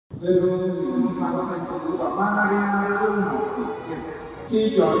Về rồi Phạm Thanh Thủy và Maria Hương Học Thủy Tiên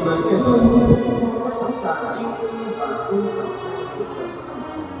khi chọn đời sống hôn nhân, con có sẵn sàng yêu thương và tôn trọng sức khỏe không?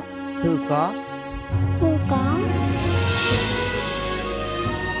 Thưa có. Thưa có.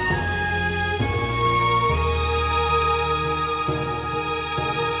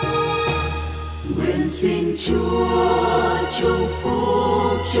 Nguyện xin Chúa chúc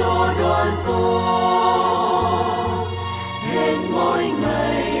phúc cho đoàn con hết mỗi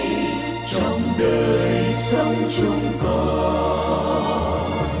ngày trong đời sống chúng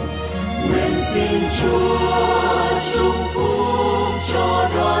con. Nguyện xin Chúa chúc phúc cho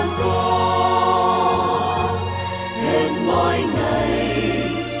đoàn con hết mỗi ngày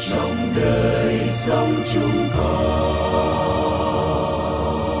trong đời sống chúng con.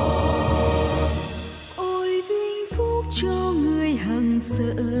 Cho người hằng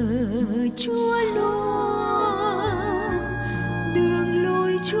sợ Chúa luôn, đường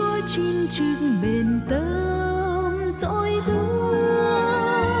lối Chúa chín chừng bền tâm dõi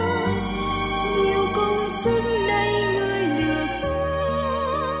bước, nhiều công sức nay người được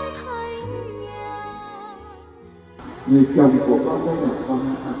hưởng thánh nhà. Người chồng của con đây là quà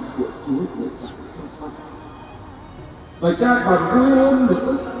tặng của Chúa để tặng cho con, và cha còn vui hơn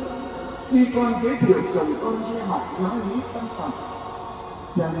nữa khi con giới thiệu chồng con đi học giáo lý tâm thần.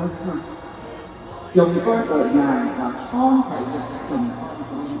 Cha nói không, chồng con ở nhà và con phải dạy chồng con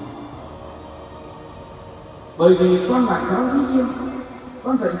giáo lý, bởi vì con là giáo lý viên.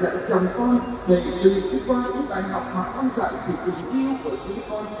 Con phải dạy chồng con để từ qua cái bài học mà con dạy thì tình yêu của chúng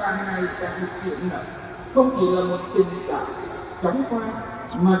con càng ngày càng được triển nở, không chỉ là một tình cảm chóng qua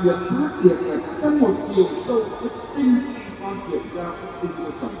mà được phát triển ở trong một chiều sâu đức tin khi con chuyển giao đức tin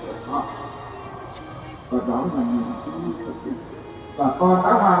cho chồng của họ. Và đó là niềm vui của chúng. Và con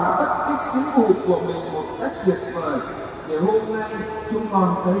đã hoàn tất cái sứ vụ của mình một cách tuyệt vời để hôm nay chúng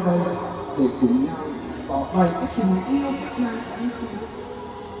con tới đây để cùng nhau tỏ bày cái tình yêu các ngang thánh Chúa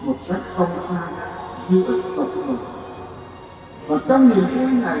một cách công khai giữa cộng đồng. Và trong niềm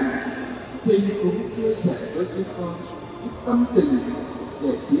vui này, xin cũng chia sẻ với chúng con những tâm tình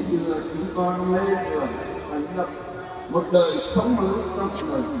để tiến đưa chúng con lên đường thành lập một đời sống mới trong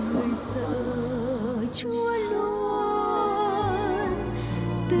đời sống gia đình. Chúa luôn,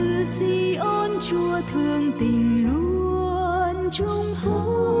 từ Sion Chúa thương tình luôn chung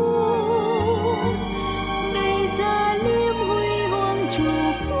phúc, đầy ra liêm huy hoàng chủ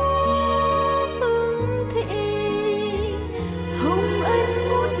phúc hưng thịnh, hồng ân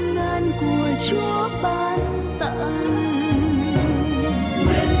ngút ngàn của Chúa ban tặng.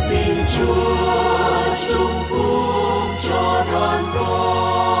 Nguyện xin Chúa chúc phúc cho đoàn con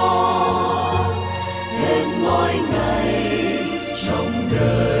hết mỗi ngày trong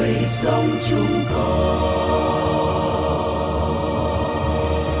đời sống chúng con.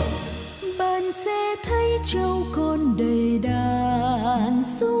 Bạn sẽ thấy châu con đầy đàn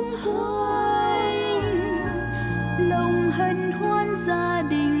xung quanh, lòng hân hoan gia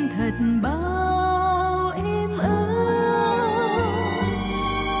đình thật bao êm ấm.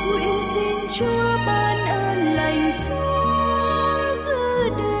 Nguyện xin Chúa ban ơn lành xuống giữa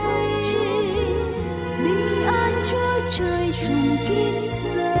đây, bình an Chúa trời trùng kín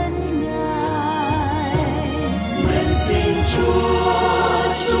sân Ngài. Nguyện xin Chúa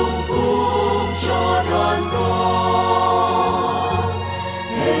chúc phúc cho đoàn con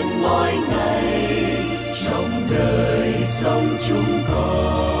hết mỗi ngày trong đời sống chúng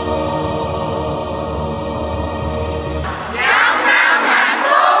con.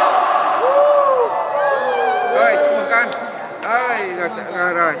 Rồi chúc mừng con.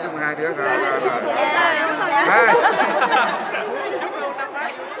 Rồi chúc mừng hai đứa rồi. Chúc mừng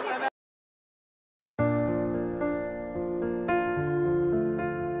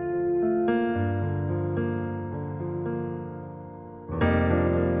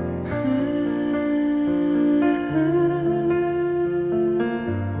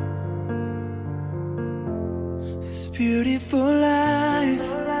Beautiful life,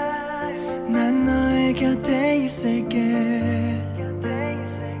 난 너의 곁에 있을게.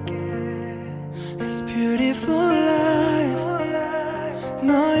 It's beautiful life,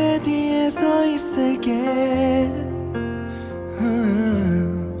 너의 뒤에 서 있을게.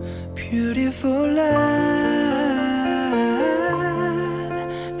 Beautiful life,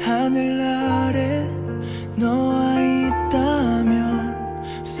 하늘 아래 너와 있다면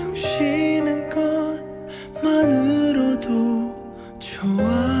숨 쉬는 것만으로도 좋아.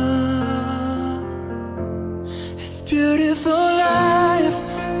 It's beautiful.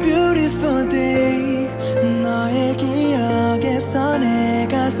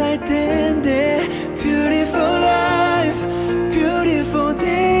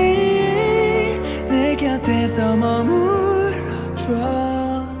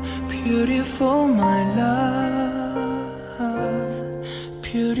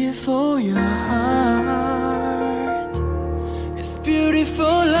 beautiful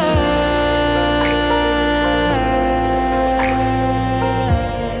life.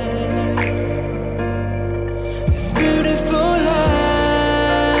 It's beautiful life.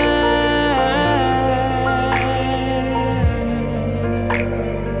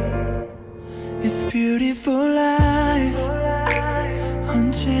 It's beautiful life.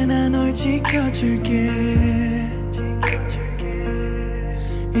 언제나 널 지켜줄게.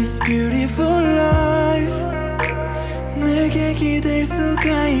 It's beautiful life. 내게 기댈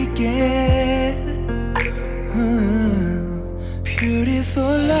수가 있게.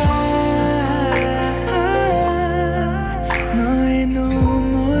 Beautiful life. 너의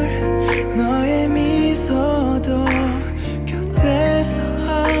눈물, 너의 미소도 곁에서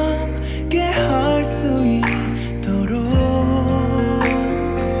함께 할 수 있도록.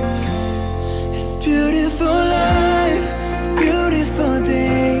 It's beautiful life, beautiful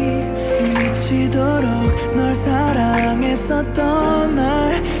day. 미치도록 널 사랑했었던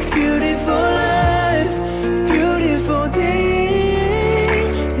날. Beautiful life, beautiful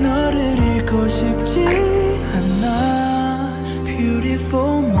day. 너를 잃고 싶지 않아.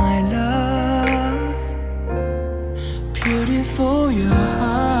 Beautiful my love, beautiful your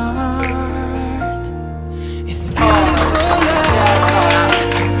heart. It's beautiful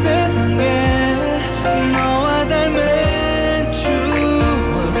life. 세상에 너와 닮은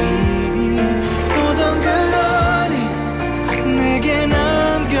추억이 또 덩그러니 내게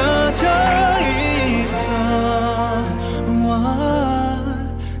남겨져 있어. 와,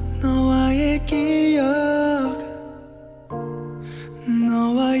 너와의 기억,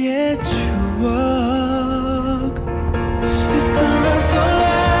 너와의 추억. It's alright for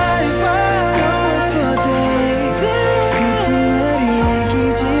life, it's alright for day. 슬픔을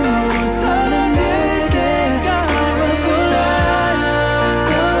이기지 못하는 내게. It's alright for life,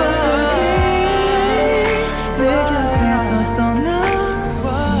 it's alright for day. 내 곁에서 떠나지 마.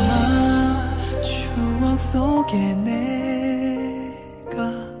 추억 속에 내가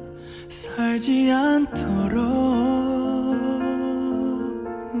살지 않도록.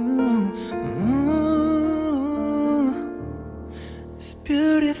 It's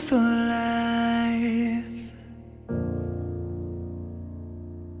beautiful life.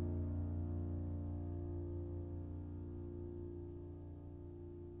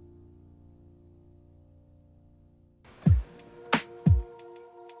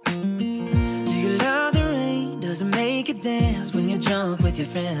 Do you love the rain? Does it make you dance when you're drunk with your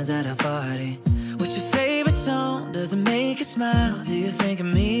friends at a party? What's your favorite song? Does it make you smile? Do you think of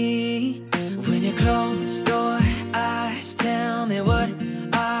me? When you close your eyes, tell me, what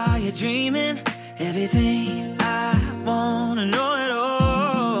are you dreaming? Everything I wanna know it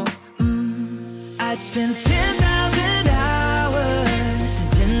all. I'd spend 10,000 hours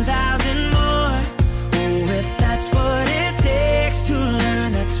and 10,000 more. Oh, if that's what it takes to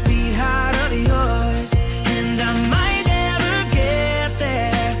learn that sweetheart of yours. And I might never get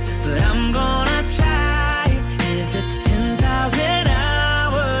there, but I'm gonna try. If it's 10,000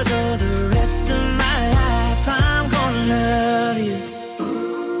 hours or the rest of my life, I'm gonna love you.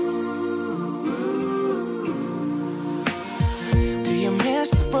 Do you miss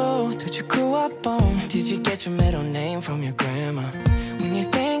the road that you grew up on? Did you get your middle name from your grandma? When you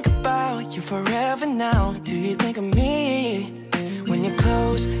think about you forever now, do you think of me? When you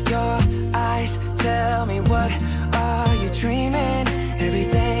close your eyes, tell me, what are you dreaming?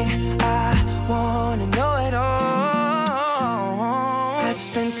 Everything I wanna know it all. I'd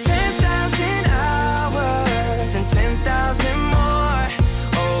spend 10,000 hours and 10,000 more.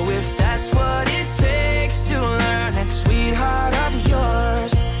 Oh, if that's what it takes to learn that sweetheart of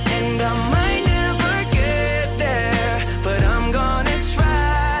yours. And I might never get there, but I'm gonna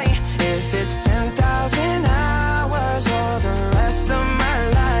try. If it's 10,000 hours or the rest of my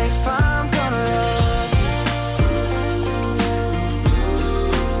life,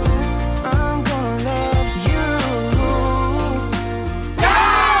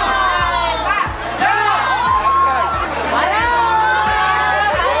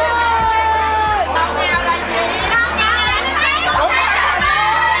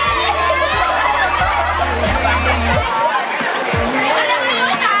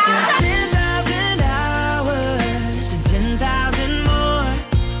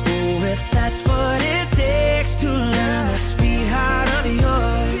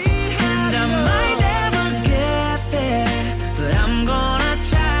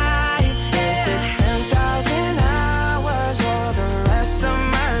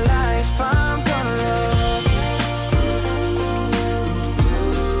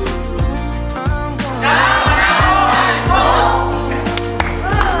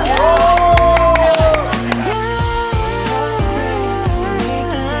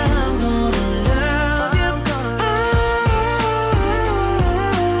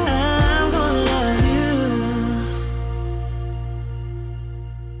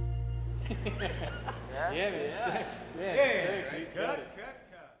 Yeah, man. Yeah, good.